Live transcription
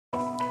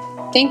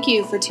Thank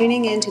you for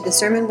tuning in to the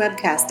sermon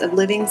webcast of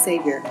Living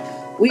Savior.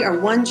 We are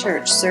one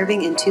church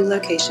serving in 2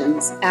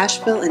 locations,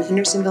 Asheville and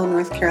Hendersonville,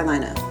 North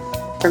Carolina.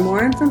 For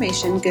more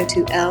information, go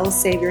to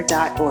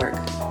lsavior.org.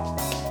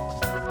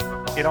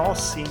 It all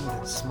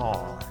seemed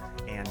small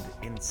and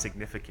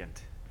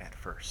insignificant at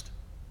first.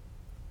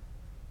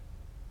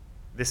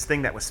 This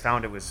thing that was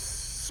found, it was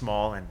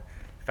small and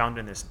found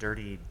in this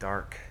dirty,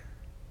 dark,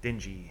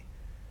 dingy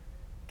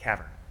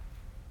cavern.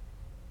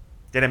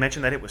 Did I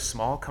mention that it was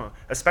small,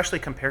 especially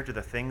compared to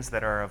the things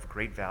that are of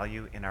great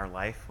value in our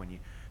life when you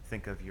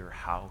think of your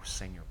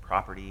house and your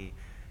property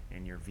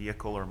and your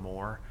vehicle or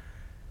more?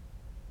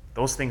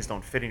 Those things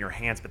don't fit in your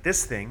hands, but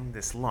this thing,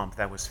 this lump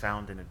that was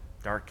found in a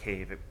dark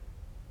cave,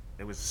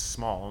 it was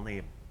small,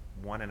 only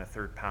 1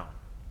 1/3 pound.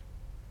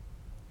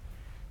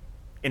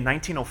 In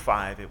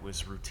 1905, it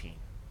was routine.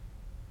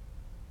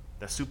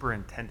 The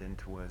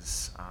superintendent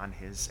was on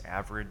his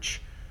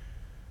average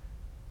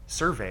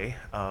survey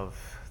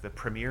of the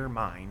premier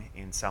mine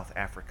in South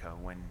Africa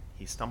when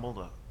he stumbled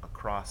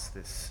across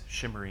this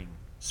shimmering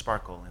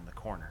sparkle in the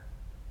corner.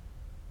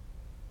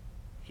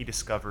 He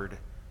discovered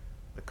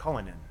the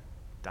Cullinan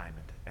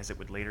diamond, as it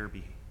would later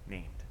be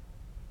named.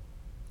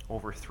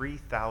 Over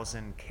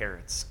 3,000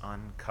 carats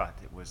uncut,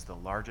 it was the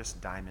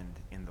largest diamond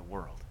in the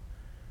world.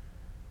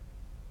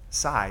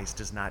 Size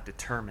does not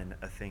determine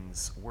a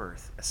thing's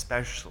worth,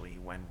 especially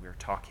when we're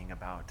talking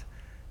about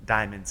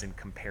diamonds in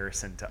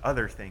comparison to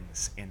other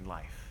things in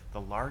life.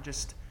 The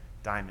largest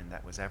diamond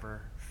that was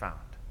ever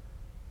found.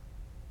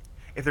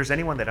 If there's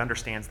anyone that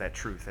understands that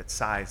truth, that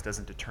size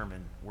doesn't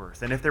determine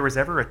worth, and if there was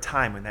ever a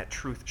time when that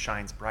truth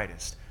shines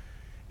brightest,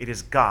 it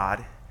is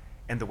God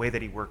and the way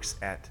that he works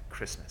at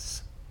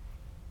Christmas.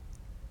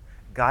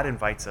 God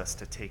invites us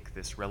to take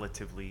this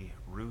relatively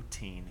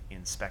routine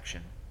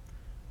inspection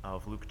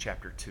of Luke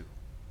chapter 2.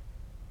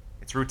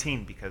 It's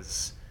routine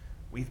because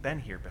we've been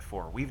here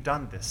before. We've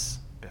done this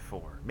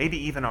before, maybe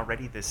even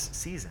already this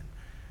season.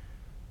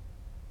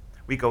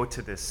 We go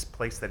to this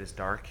place that is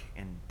dark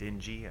and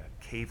dingy, a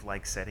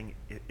cave-like setting.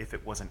 If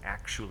it wasn't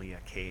actually a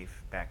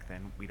cave back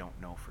then, we don't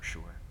know for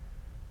sure.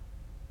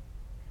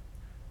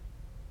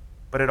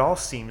 But it all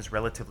seems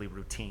relatively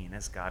routine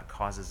as God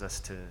causes us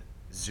to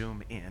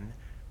zoom in.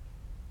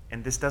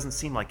 And this doesn't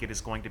seem like it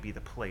is going to be the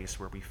place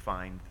where we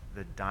find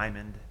the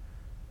diamond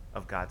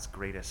of God's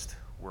greatest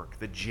work,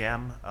 the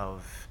gem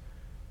of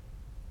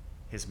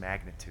his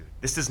magnitude.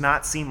 This does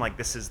not seem like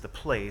this is the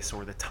place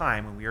or the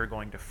time when we are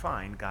going to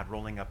find God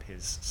rolling up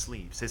his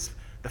sleeves,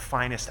 the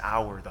finest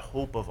hour, the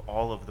hope of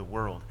all of the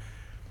world.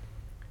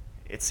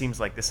 It seems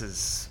like this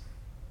is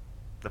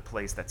the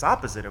place that's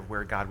opposite of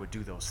where God would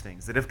do those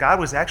things. That if God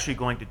was actually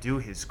going to do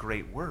his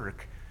great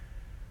work,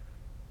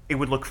 it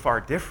would look far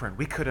different.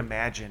 We could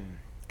imagine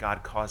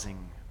God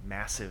causing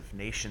massive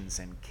nations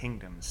and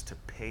kingdoms to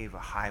pave a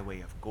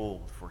highway of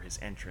gold for his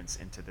entrance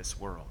into this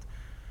world,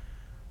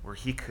 where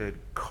he could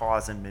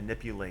cause and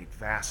manipulate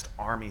vast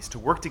armies to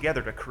work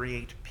together to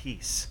create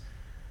peace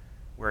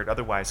where it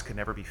otherwise could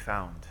never be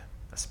found,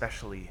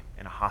 especially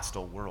in a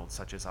hostile world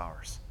such as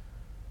ours.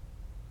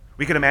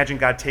 We could imagine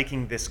God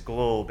taking this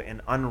globe and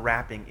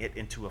unwrapping it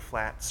into a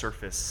flat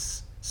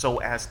surface so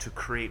as to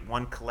create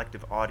one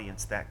collective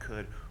audience that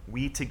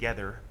we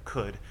together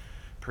could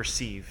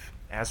perceive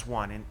as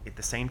one, and at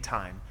the same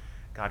time,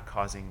 God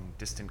causing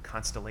distant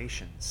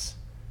constellations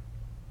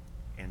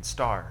and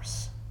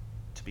stars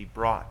to be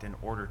brought in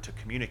order to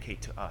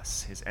communicate to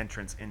us his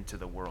entrance into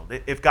the world.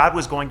 If God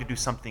was going to do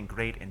something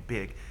great and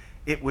big,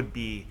 it would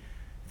be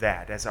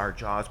that, as our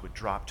jaws would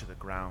drop to the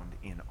ground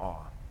in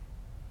awe.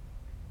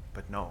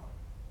 But no.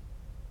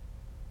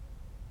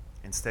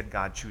 Instead,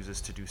 God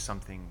chooses to do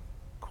something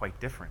quite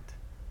different.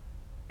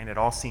 And it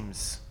all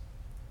seems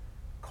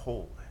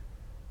cold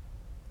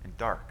and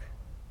dark,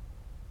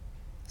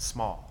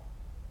 small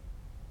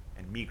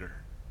and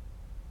meager,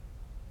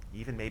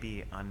 even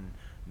maybe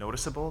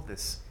unnoticeable.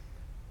 This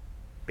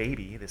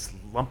baby, this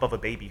lump of a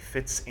baby,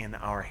 fits in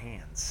our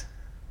hands,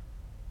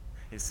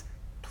 is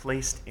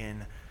placed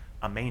in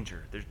a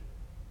manger.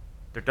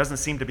 There doesn't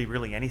seem to be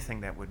really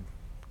anything that would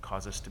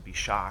cause us to be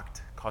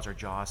shocked, cause our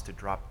jaws to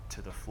drop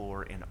to the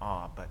floor in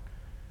awe, but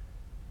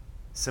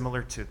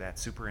similar to that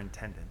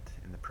superintendent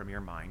in the premier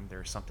mine,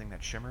 there's something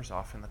that shimmers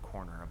off in the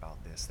corner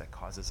about this that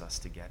causes us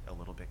to get a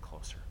little bit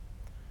closer,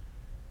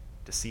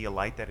 to see a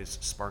light that is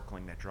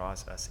sparkling that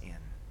draws us in.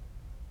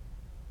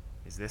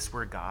 Is this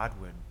where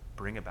God would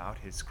bring about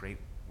his great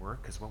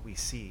work? Because what we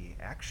see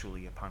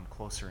actually upon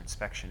closer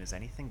inspection is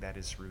anything that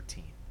is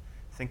routine.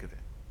 Think of it.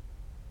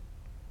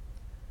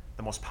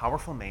 The most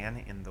powerful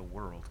man in the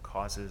world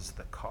causes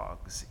the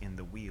cogs in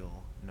the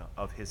wheel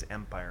of his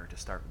empire to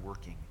start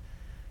working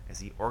as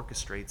he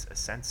orchestrates a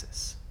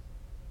census.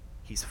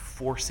 He's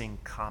forcing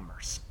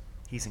commerce.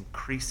 He's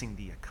increasing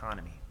the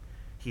economy.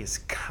 He is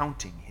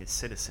counting his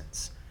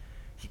citizens.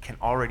 He can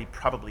already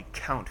probably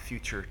count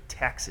future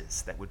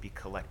taxes that would be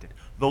collected.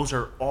 Those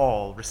are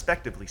all,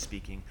 respectively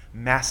speaking,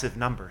 massive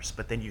numbers,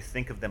 but then you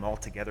think of them all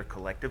together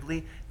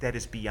collectively, that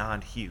is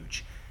beyond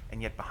huge.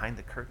 And yet behind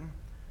the curtain,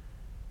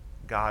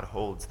 God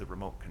holds the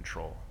remote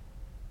control.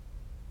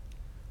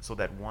 so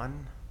that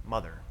one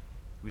mother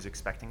who's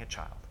expecting a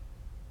child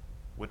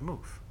would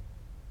move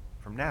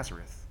from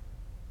Nazareth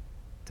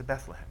to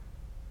Bethlehem,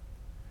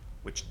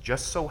 which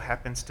just so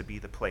happens to be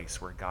the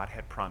place where God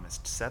had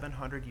promised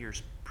 700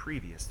 years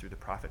previous through the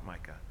prophet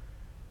Micah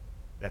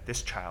that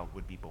this child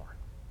would be born.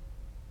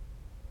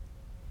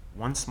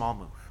 One small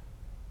move,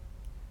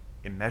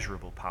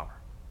 immeasurable power.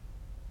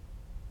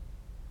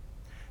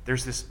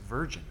 There's this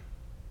virgin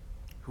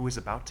who is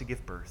about to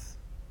give birth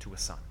to a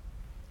son.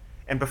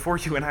 And before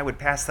you and I would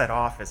pass that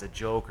off as a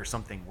joke or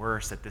something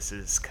worse, that this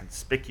is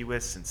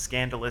conspicuous and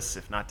scandalous,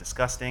 if not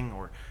disgusting,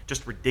 or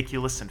just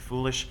ridiculous and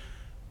foolish,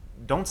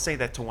 don't say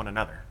that to one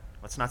another.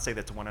 Let's not say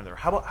that to one another.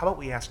 How about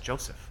we ask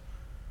Joseph?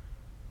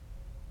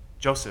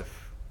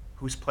 Joseph,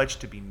 who's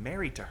pledged to be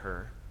married to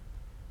her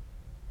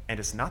and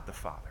is not the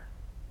father,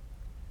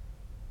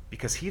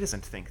 because he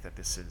doesn't think that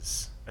this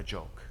is a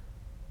joke.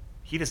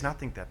 He does not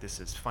think that this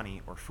is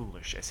funny or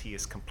foolish, as he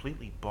is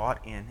completely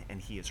bought in,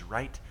 and he is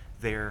right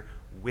there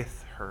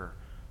with her,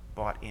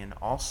 bought in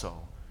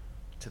also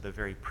to the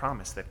very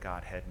promise that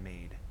God had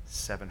made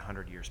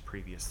 700 years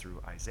previous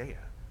through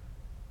Isaiah,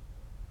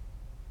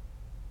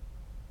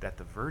 that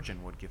the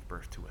virgin would give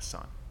birth to a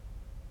son.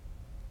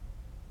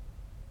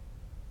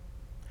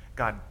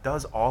 God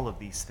does all of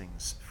these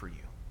things for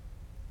you.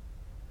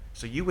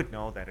 So you would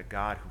know that a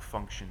God who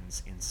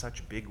functions in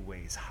such big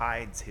ways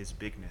hides his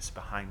bigness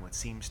behind what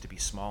seems to be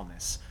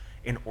smallness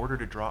in order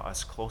to draw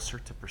us closer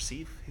to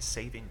perceive his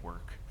saving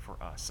work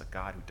for us. A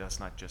God who does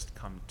not just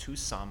come to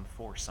some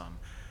for some,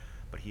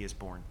 but he is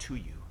born to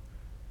you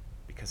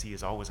because he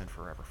is always and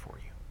forever for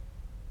you.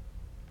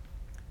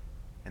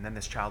 And then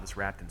this child is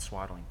wrapped in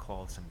swaddling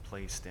cloths and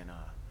placed in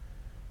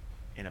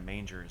a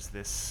manger. Is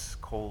this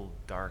cold,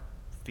 dark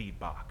feed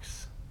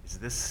box? Is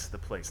this the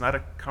place? Not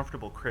a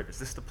comfortable crib. Is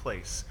this the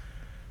place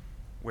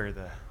where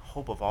the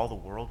hope of all the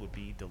world would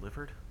be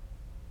delivered?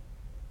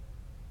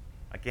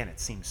 Again, it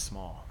seems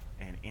small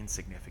and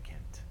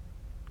insignificant,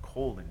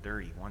 cold and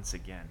dirty once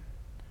again.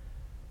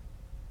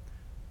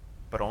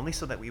 But only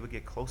so that we would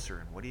get closer.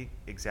 And what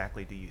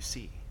exactly do you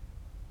see?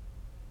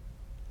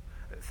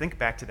 Think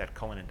back to that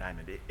Cullinan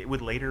diamond. It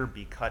would later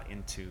be cut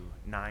into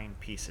 9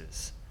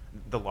 pieces.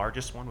 The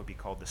largest one would be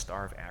called the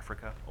Star of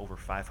Africa, over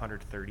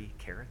 530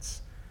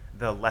 carats.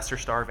 The Lesser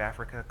Star of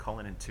Africa,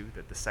 Cullinan II,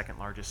 the second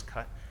largest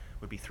cut,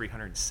 would be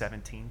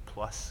 317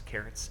 plus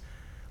carats.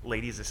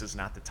 Ladies, this is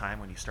not the time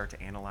when you start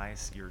to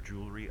analyze your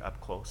jewelry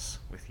up close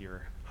with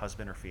your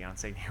husband or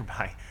fiance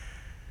nearby.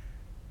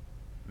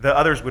 The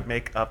others would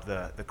make up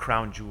the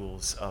crown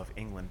jewels of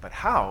England. But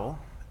how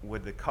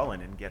would the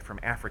Cullinan get from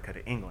Africa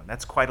to England?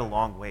 That's quite a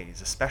long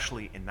ways,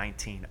 especially in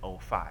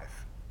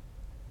 1905.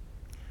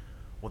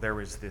 Well, there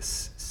was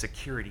this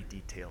security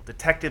detail.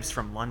 Detectives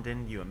from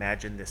London, you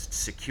imagine this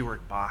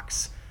secured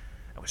box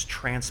that was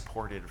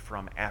transported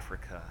from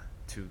Africa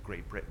to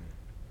Great Britain.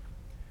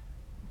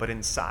 But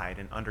inside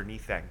and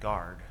underneath that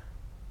guard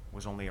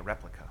was only a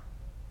replica.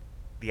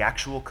 The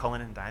actual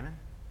Cullinan diamond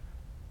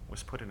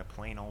was put in a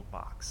plain old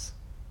box.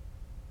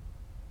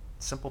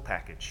 Simple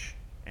package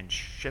and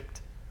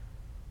shipped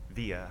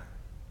via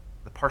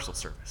the parcel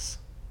service.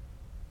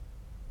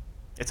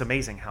 It's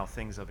amazing how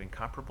things of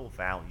incomparable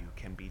value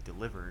can be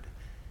delivered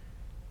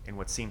in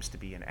what seems to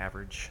be an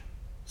average,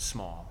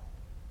 small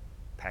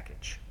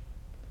package.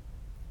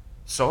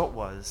 So it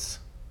was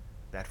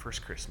that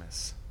first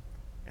Christmas,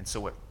 and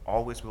so it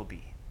always will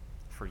be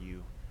for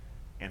you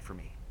and for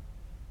me.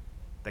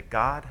 That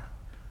God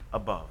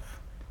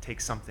above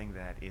takes something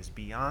that is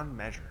beyond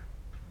measure,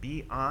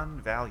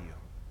 beyond value,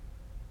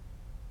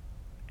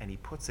 and he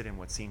puts it in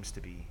what seems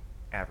to be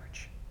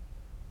average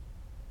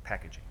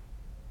packaging.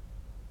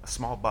 A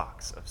small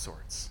box of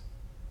sorts,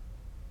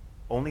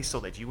 only so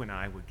that you and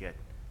I would get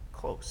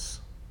close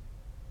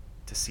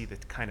to see the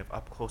kind of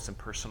up close and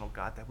personal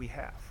God that we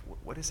have.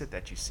 What is it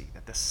that you see?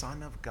 That the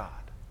Son of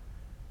God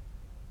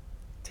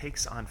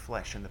takes on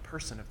flesh in the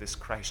person of this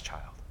Christ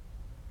child,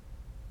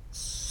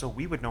 so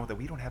we would know that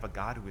we don't have a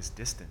God who is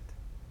distant,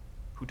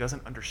 who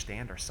doesn't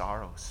understand our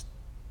sorrows,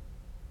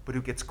 but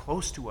who gets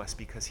close to us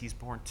because he's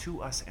born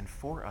to us and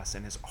for us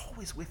and is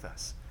always with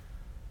us.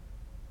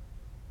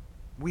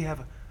 We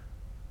have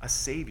a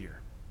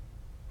Savior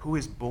who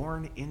is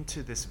born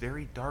into this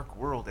very dark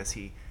world as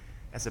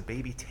a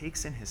baby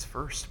takes in his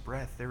first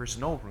breath. There is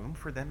no room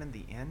for them in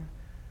the inn.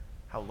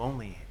 How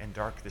lonely and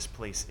dark this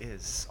place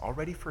is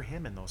already for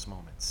him in those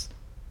moments.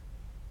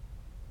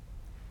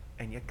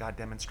 And yet God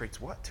demonstrates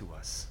what to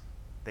us?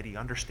 That he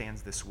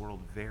understands this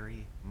world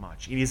very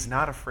much. He is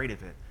not afraid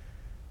of it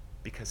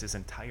because his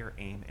entire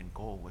aim and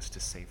goal was to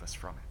save us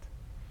from it.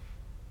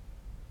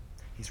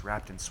 He's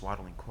wrapped in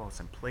swaddling clothes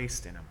and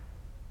placed in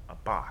a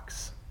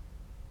box.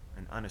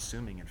 An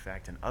unassuming, in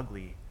fact, an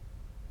ugly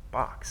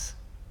box.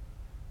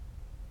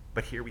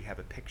 But here we have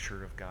a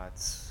picture of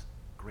God's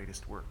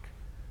greatest work,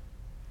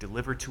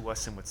 delivered to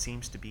us in what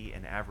seems to be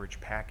an average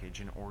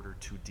package in order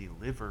to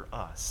deliver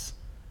us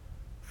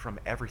from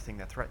everything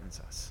that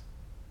threatens us.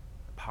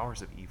 The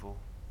powers of evil,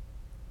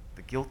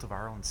 the guilt of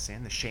our own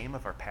sin, the shame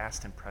of our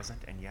past and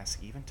present, and yes,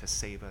 even to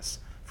save us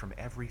from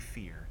every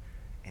fear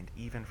and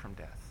even from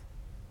death.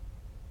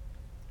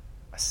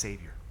 A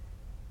Savior,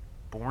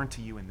 born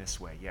to you in this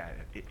way. Yeah,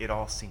 it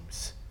all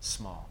seems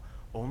small.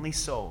 Only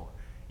so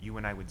you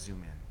and I would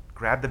zoom in,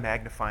 grab the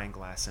magnifying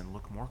glass, and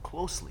look more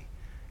closely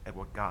at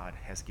what God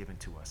has given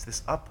to us.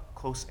 This up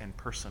close and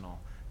personal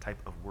type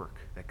of work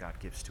that God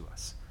gives to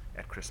us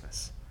at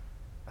Christmas.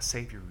 A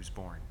Savior who's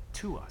born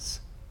to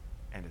us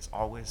and is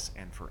always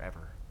and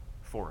forever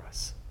for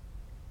us.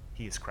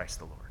 He is Christ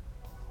the Lord.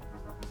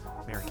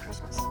 Merry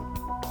Christmas.